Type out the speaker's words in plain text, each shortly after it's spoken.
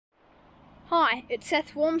Hi, it's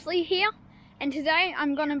Seth Walmsley here, and today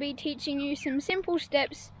I'm going to be teaching you some simple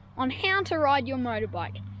steps on how to ride your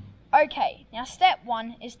motorbike. Okay, now step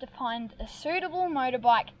 1 is to find a suitable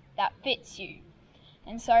motorbike that fits you.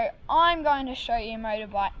 And so I'm going to show you a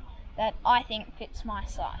motorbike that I think fits my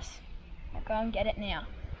size. I'll go and get it now.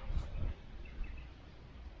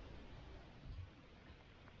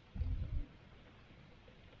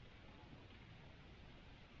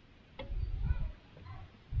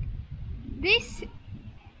 This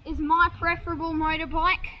is my preferable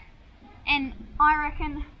motorbike, and I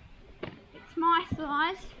reckon it's my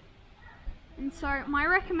size. And so my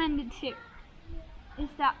recommended tip is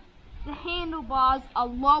that the handlebars are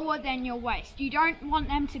lower than your waist. You don't want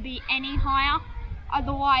them to be any higher,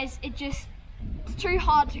 otherwise it's too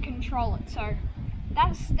hard to control it. So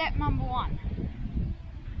that's step number 1.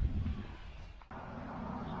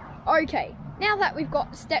 Okay, now that we've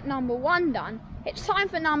got step number 1 done, it's time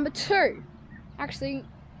for number 2. Actually,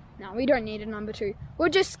 no, we don't need a number 2. We'll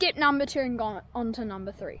just skip number 2 and go on to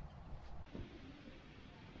number 3.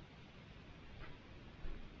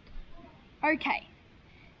 Okay,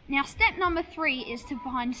 now step number 3 is to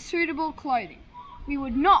find suitable clothing. We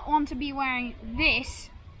would not want to be wearing this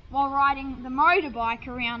while riding the motorbike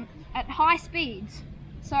around at high speeds.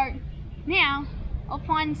 So now I'll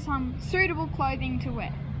find some suitable clothing to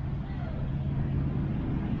wear.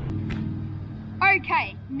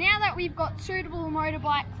 Okay, now that we've got suitable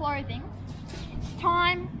motorbike clothing, it's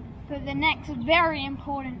time for the next very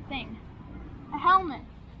important thing, a helmet.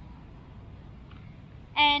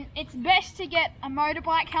 And it's best to get a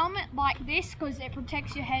motorbike helmet like this because it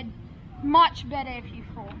protects your head much better if you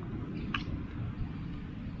fall.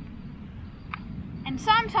 And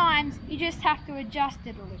sometimes you just have to adjust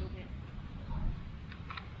it a little bit.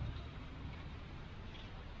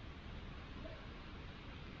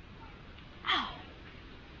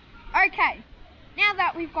 Okay, now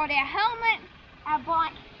that we've got our helmet, our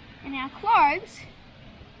bike and our clothes,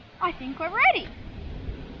 I think we're ready.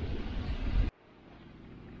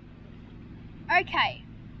 Okay,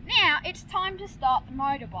 now it's time to start the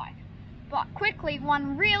motorbike. But quickly,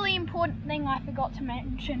 one really important thing I forgot to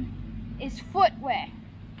mention is footwear.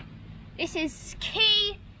 This is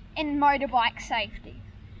key in motorbike safety.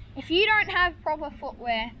 If you don't have proper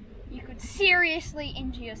footwear, you could seriously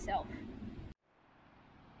injure yourself.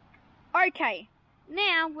 Okay,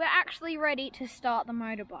 now we're actually ready to start the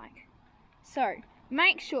motorbike. So,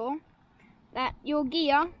 make sure that your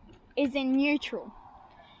gear is in neutral.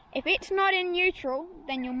 If it's not in neutral,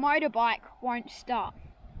 then your motorbike won't start.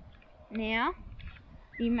 Now,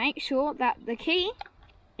 you make sure that the key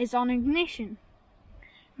is on ignition.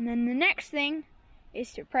 And then the next thing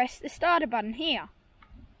is to press the starter button here.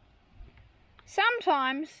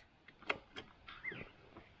 Sometimes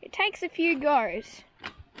it takes a few goes.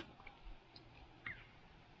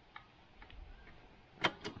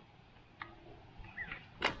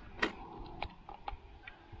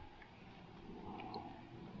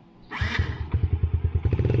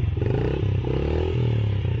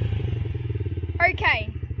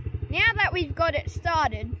 Okay, now that we've got it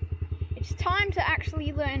started, it's time to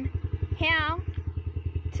actually learn how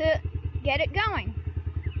to get it going.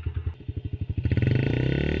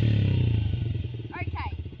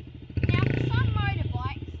 Okay, now for some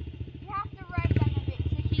motorbikes, you have to rev them a bit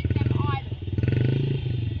to keep them idle.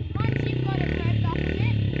 Once you've got it revved up a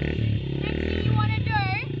bit, next thing you want to do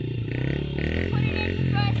is to put it into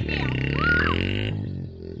first gear.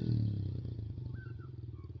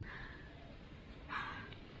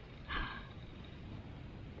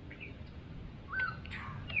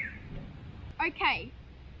 Okay,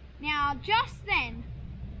 now just then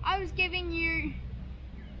I was giving you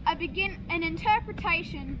an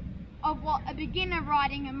interpretation of what a beginner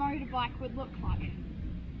riding a motorbike would look like.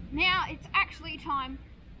 Now it's actually time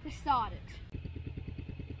to start it.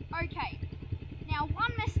 Okay, now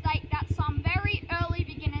one mistake that some very early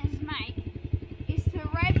beginners make is to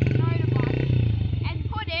rev the motorbike and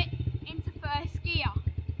put it into first gear.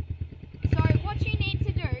 So what you need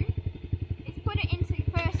to do is put it into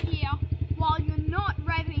first gear while you're not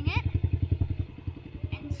revving it,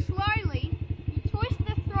 and slowly you twist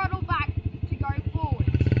the throttle back to go forward.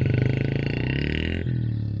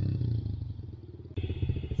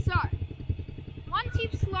 So, once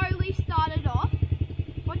you've slowly started off,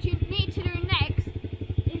 what you need to do next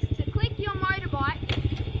is to click your motorbike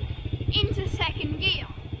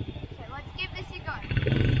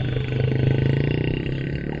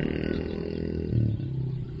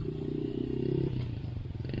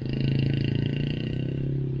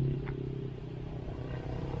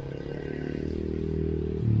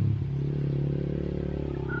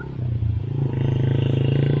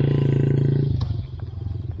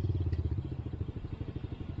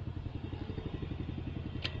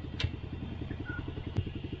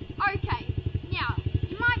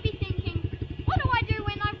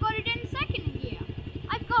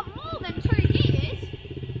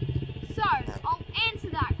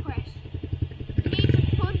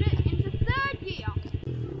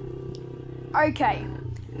Okay,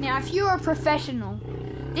 now if you're a professional,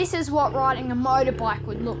 this is what riding a motorbike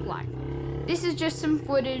would look like. This is just some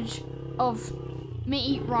footage of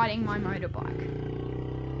me riding my motorbike.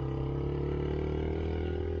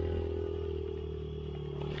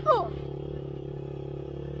 Oh!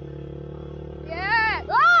 Yeah!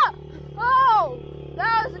 Ah! Oh!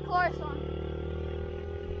 That was a close one.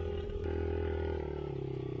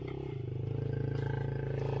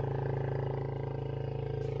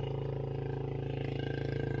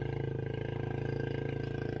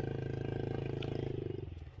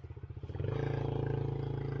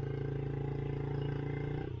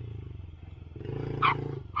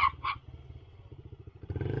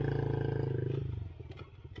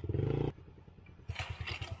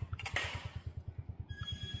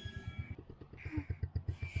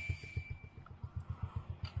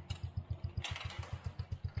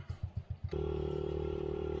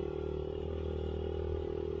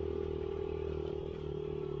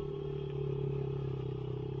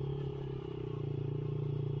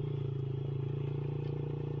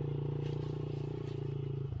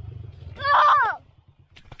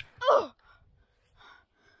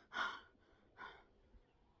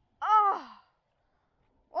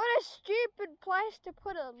 Stupid place to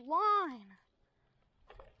put a line.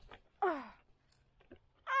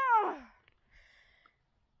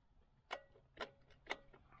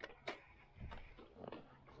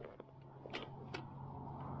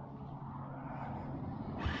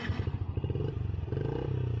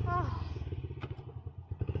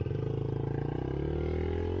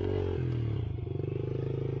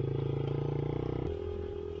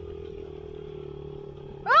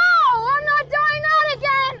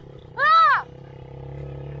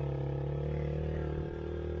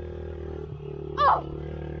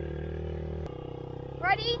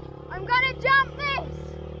 Ready? I'm gonna jump this.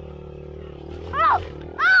 Oh!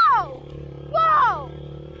 Oh! Whoa!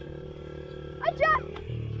 I jumped.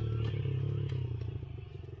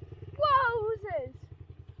 Whoa, who's this?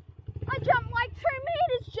 I jumped like 2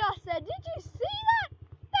 meters just there. Did you see that?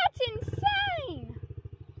 That's insane.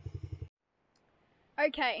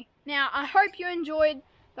 Okay, now I hope you enjoyed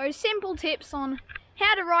those simple tips on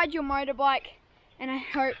how to ride your motorbike, and I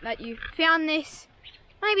hope that you found this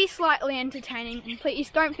maybe slightly entertaining, and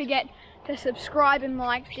please don't forget to subscribe and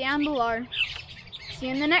like down below. See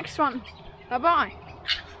you in the next one. Bye bye.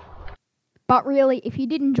 But really, if you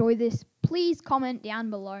did enjoy this, please comment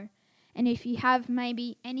down below, and if you have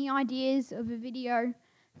maybe any ideas of a video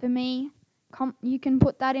for me, you can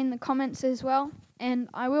put that in the comments as well, and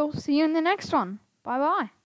I will see you in the next one. Bye bye.